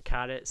beetroot, I've got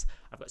carrots,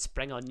 I've got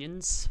spring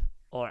onions,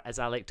 or as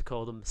I like to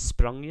call them,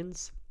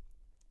 sprungions.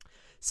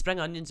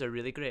 Spring onions are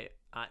really great,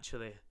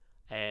 actually.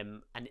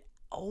 And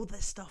all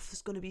this stuff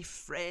is going to be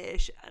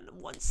fresh. And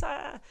once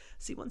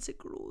it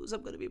grows,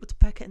 I'm going to be able to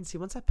pick it. And see,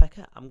 once I pick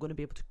it, I'm going to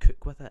be able to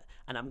cook with it.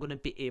 And I'm going to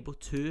be able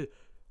to,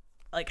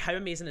 like, how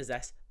amazing is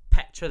this?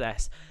 Picture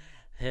this.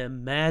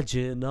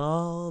 Imagine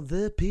all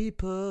the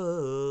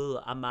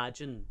people.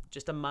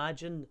 Just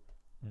imagine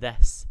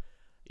this.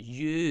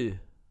 You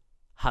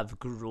have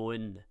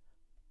grown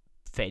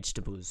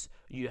vegetables.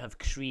 You have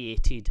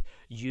created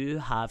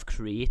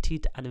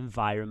an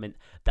environment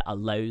that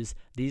allows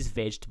these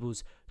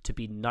vegetables to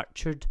be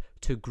nurtured,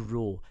 to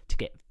grow, to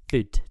get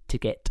food, to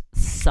get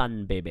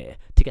sun, baby,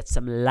 to get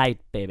some light,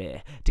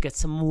 baby, to get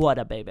some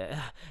water, baby.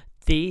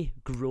 They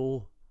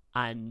grow,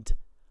 and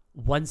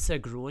once they're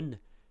grown,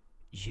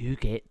 you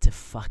get to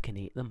fucking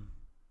eat them.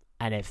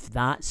 And if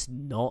that's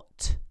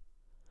not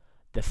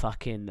the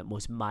fucking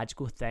most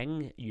magical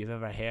thing you've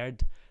ever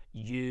heard,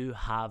 you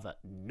have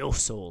no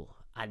soul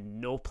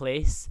and no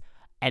place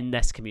in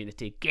this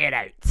community. Get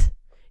out.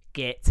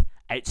 Get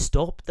out.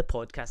 Stop the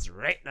podcast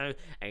right now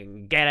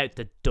and get out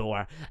the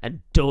door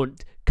and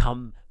don't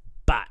come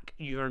back.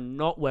 You're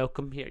not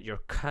welcome here. Your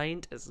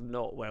kind is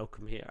not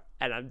welcome here.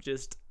 And I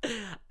just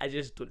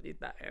don't need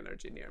that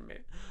energy near me.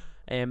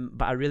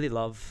 But I really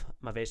love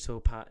my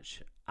vegetable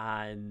patch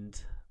and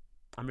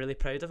I'm really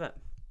proud of it.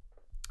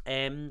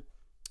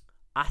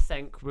 I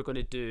think we're going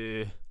to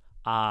do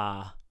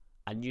a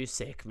new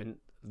segment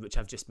which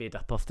I've just made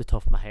up off the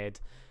top of my head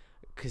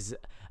because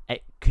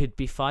it could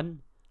be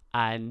fun,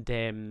 and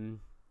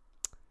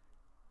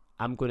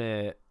I'm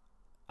gonna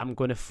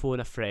phone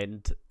a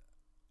friend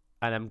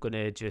and I'm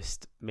gonna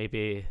just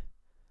maybe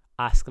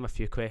ask them a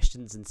few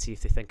questions and see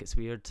if they think it's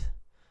weird,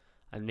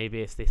 and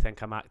maybe if they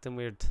think I'm acting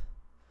weird.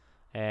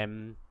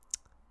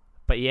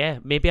 But yeah,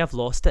 maybe I've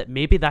lost it.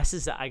 Maybe this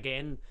is it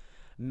again.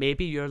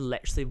 Maybe you're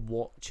literally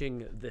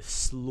watching the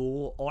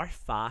slow or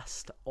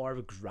fast or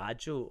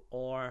gradual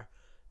or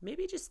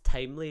maybe just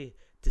timely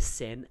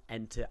descent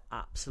into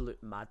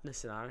absolute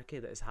madness and anarchy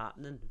that is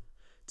happening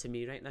to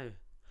me right now.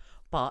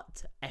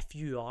 But if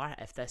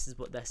this is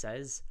what this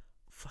is,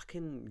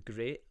 fucking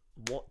great.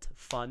 What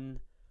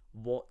fun.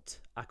 What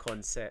a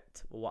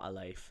concept. What a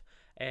life.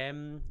 But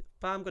I'm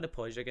going to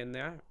pause you again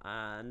there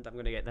and I'm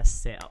going to get this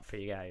set up for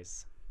you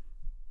guys.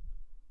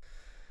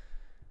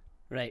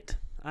 Right,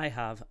 I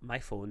have my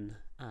phone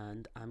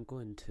and I'm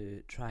going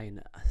to try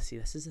and see.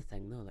 This is the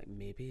thing though, like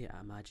maybe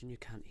I imagine you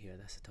can't hear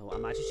this at all. I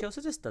imagine she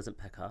also just doesn't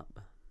pick up.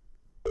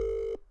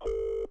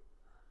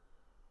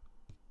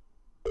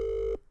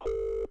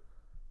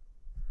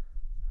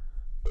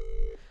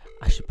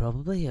 I should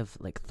probably have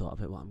like thought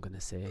about what I'm going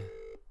to say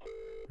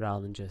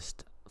rather than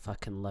just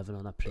fucking living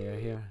on a prayer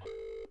here.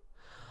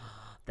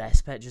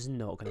 This bitch is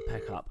not going to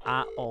pick up.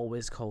 I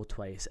always call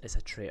twice. It's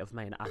a trait of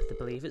mine. I have to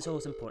believe it's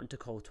always important to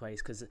call twice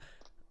because...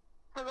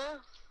 Hello?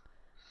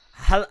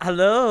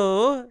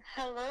 Hello?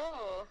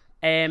 Hello?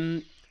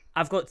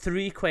 I've got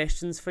 3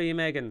 questions for you,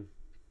 Megan.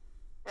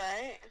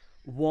 Right.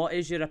 What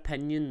is your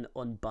opinion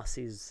on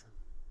buses?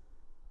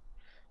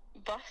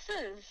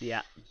 Buses?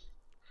 Yeah.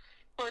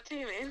 What do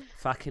you mean?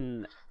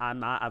 Fucking...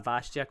 I've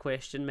asked you a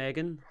question,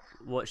 Megan.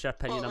 What's your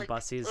opinion on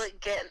buses? Like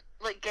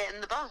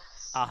getting the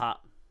bus? Uh-huh.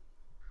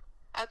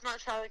 I'd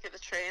much rather get the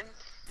train.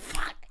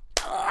 Fuck.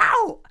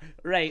 Ow!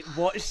 Right,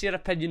 what's your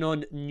opinion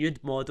on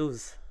nude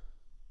models?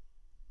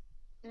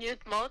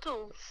 Nude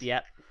models?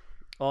 Yep.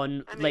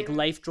 On, like,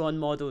 life-drawn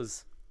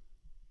models.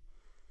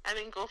 I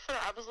mean, go for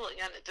it. I was looking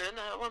into doing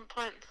that at one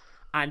point.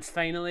 And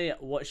finally,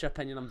 what's your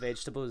opinion on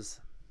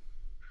vegetables?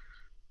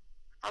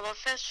 I love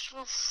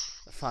vegetables.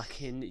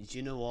 Fucking, do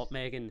you know what,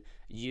 Megan?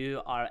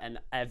 You are in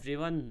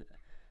everyone.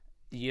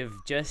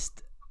 You've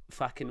just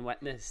fucking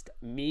witnessed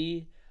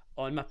me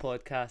on my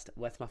podcast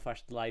with my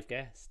first live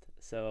guest.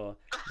 So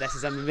this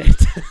is a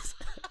momentous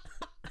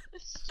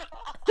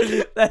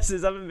this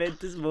is a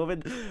momentous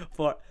moment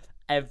for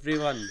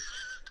everyone.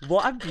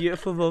 What a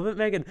beautiful moment,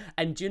 Megan.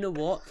 And do you know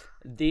what?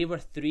 They were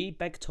 3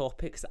 big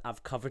topics that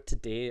I've covered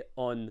today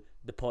on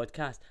the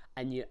podcast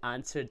and you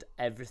answered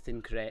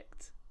everything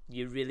correct.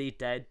 You really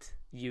did.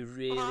 You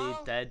really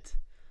did.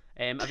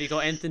 Have you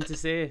got anything to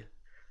say?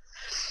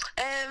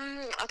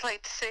 I'd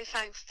like to say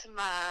thanks to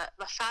my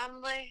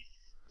family,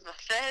 my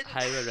friends.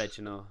 How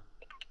original.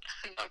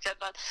 Not kidding,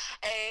 man.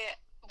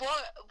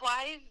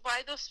 Why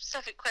those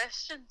specific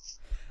questions?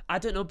 I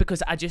don't know,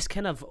 because I just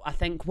kind of, I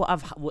think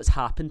what's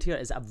happened here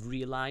is I've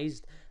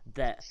realised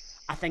that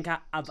I think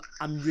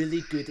I'm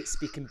really good at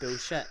speaking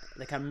bullshit.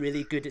 Like, I'm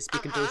really good at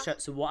speaking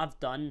bullshit. So what I've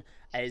done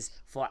is,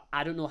 for,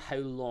 I don't know how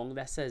long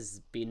this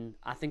has been.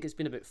 I think it's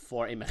been about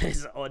 40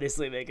 minutes.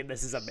 Honestly, Megan,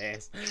 this is a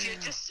mess. Have you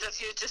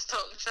just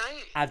talked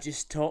shite? I've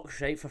just talked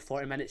shite for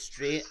 40 minutes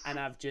straight, and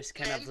I've just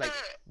kind of like,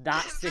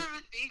 that's the...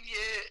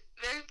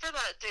 Remember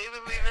that day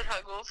when we were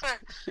hungover,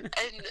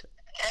 and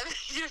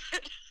you were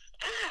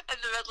in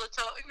the middle of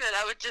talking, then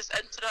I would just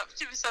interrupt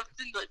you with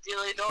something like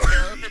really not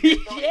relevant.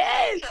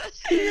 Yes!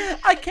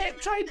 I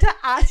kept trying to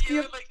ask you.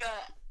 You were like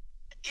that.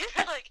 You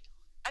were like,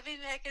 I mean,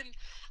 Megan,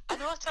 I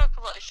know I talk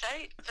a lot of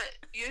shite, but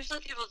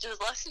usually people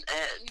just listen to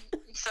it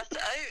and suss it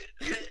out.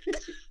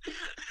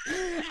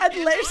 I'd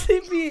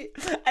literally be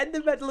in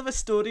the middle of a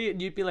story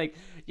and you'd be like,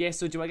 yeah,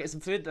 so do you want to get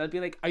some food? And I'd be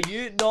like, are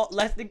you not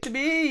listening to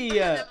me?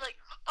 And I'm like,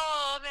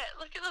 oh, mate,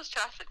 look at those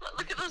traffic,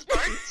 look at those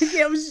birds.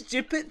 Yeah, it was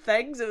stupid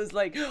things. It was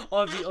like,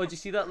 oh, did you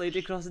see that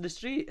lady crossing the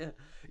street?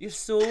 You're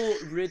so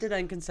rude and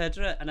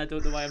inconsiderate, and I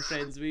don't know why I'm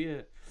friends with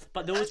you.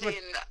 But those were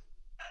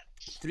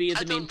three of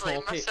the main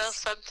topics. Myself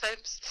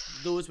sometimes.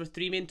 Those were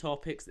three main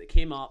topics that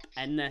came up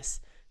in this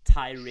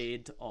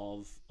tirade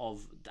of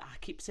I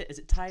keep saying, is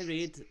it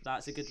tirade?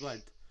 That's a good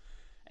word.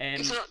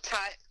 It's not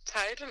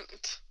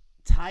tyrant.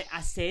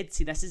 I said,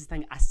 see, this is the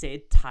thing, I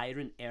said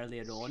tyrant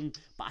earlier on,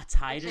 but a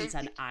tyrant's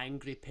an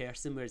angry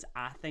person, whereas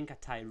I think a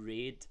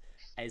tirade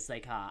is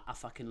like a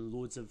fucking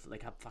loads of,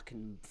 like a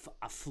fucking,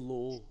 a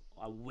flow,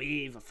 a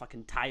wave, a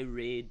fucking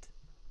tirade.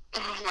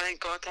 Oh my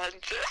god,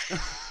 Andrew.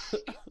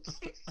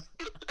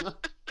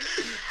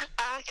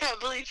 I can't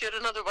believe you're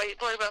another white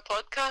boy with a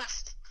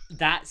podcast.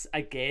 That's,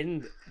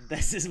 again,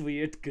 this is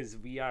weird, because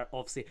we are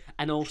obviously,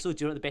 and also,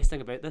 do you know what the best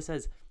thing about this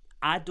is?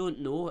 I don't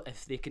know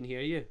if they can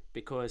hear you,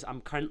 because I'm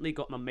currently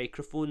got my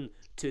microphone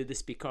to the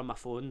speaker on my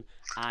phone,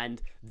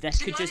 and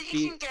this could just be...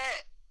 do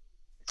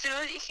you know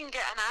that you can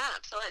get an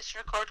app that lets you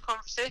record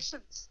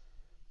conversations?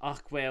 Oh,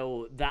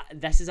 well,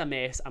 this is a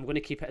mess. I'm going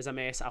to keep it as a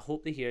mess. I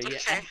hope they hear you.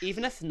 Okay.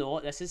 Even if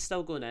not, this is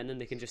still going in,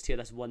 and they can just hear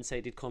this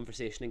one-sided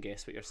conversation and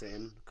guess what you're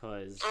saying,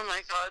 because... Oh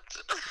my god.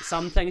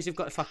 Some things you've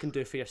got to fucking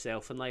do for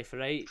yourself in life,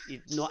 right?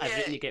 Not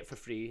everything you get for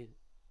free.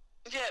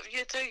 Yeah,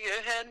 you do you,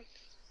 hen.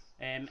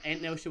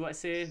 Anything else you want to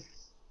say?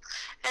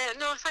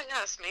 No, I think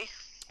that's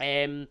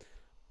me.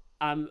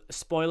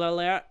 Spoiler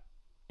alert.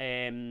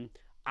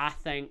 I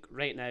think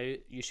right now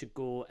you should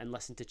go and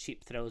listen to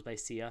Cheap Thrills by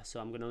Sia,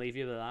 so I'm going to leave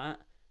you with that.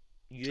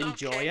 You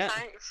enjoy it.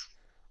 Thanks.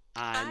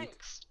 And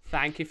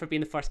thank you for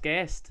being the first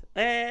guest.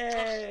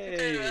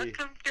 Hey! You're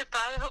welcome. Goodbye.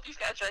 I hope you've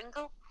got a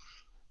jingle.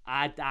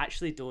 I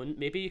actually don't.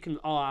 Maybe you can.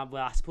 Oh,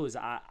 well, I suppose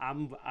I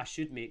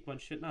should make one,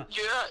 shouldn't I?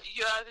 You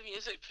are the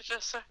music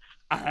producer.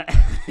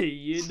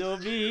 You know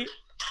me.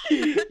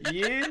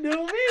 You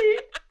know me.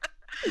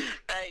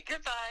 Right,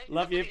 goodbye.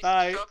 Love you.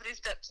 Bye.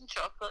 Strawberries dipped in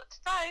chocolate.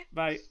 Bye.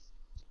 Bye.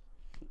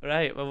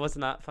 Right. Well,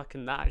 wasn't that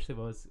fucking? That actually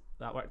was.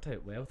 That worked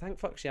out well. Thank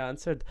fuck she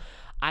answered.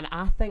 And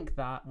I think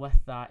that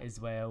with that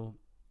as well,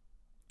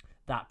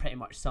 that pretty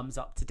much sums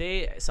up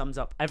today. It sums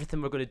up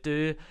everything we're going to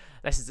do.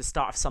 This is the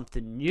start of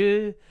something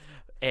new.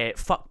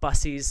 Fuck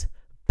buses,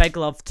 big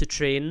love to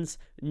trains,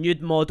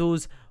 nude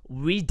models.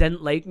 We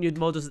didn't like nude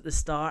models at the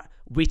start.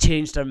 We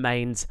changed our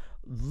minds.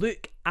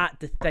 Look at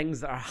the things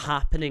that are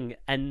happening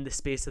in the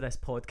space of this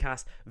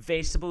podcast.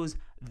 Vegetables,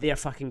 they're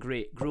fucking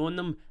great. Growing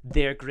them,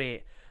 they're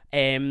great.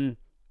 This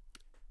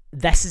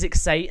is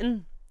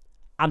exciting.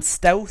 I'm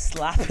still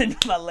slapping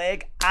my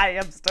leg. I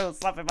am still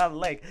slapping my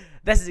leg.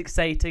 This is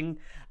exciting.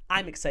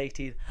 I'm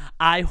excited.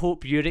 I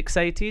hope you're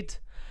excited.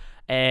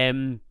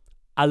 I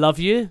love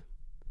you.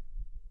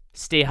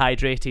 Stay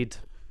hydrated.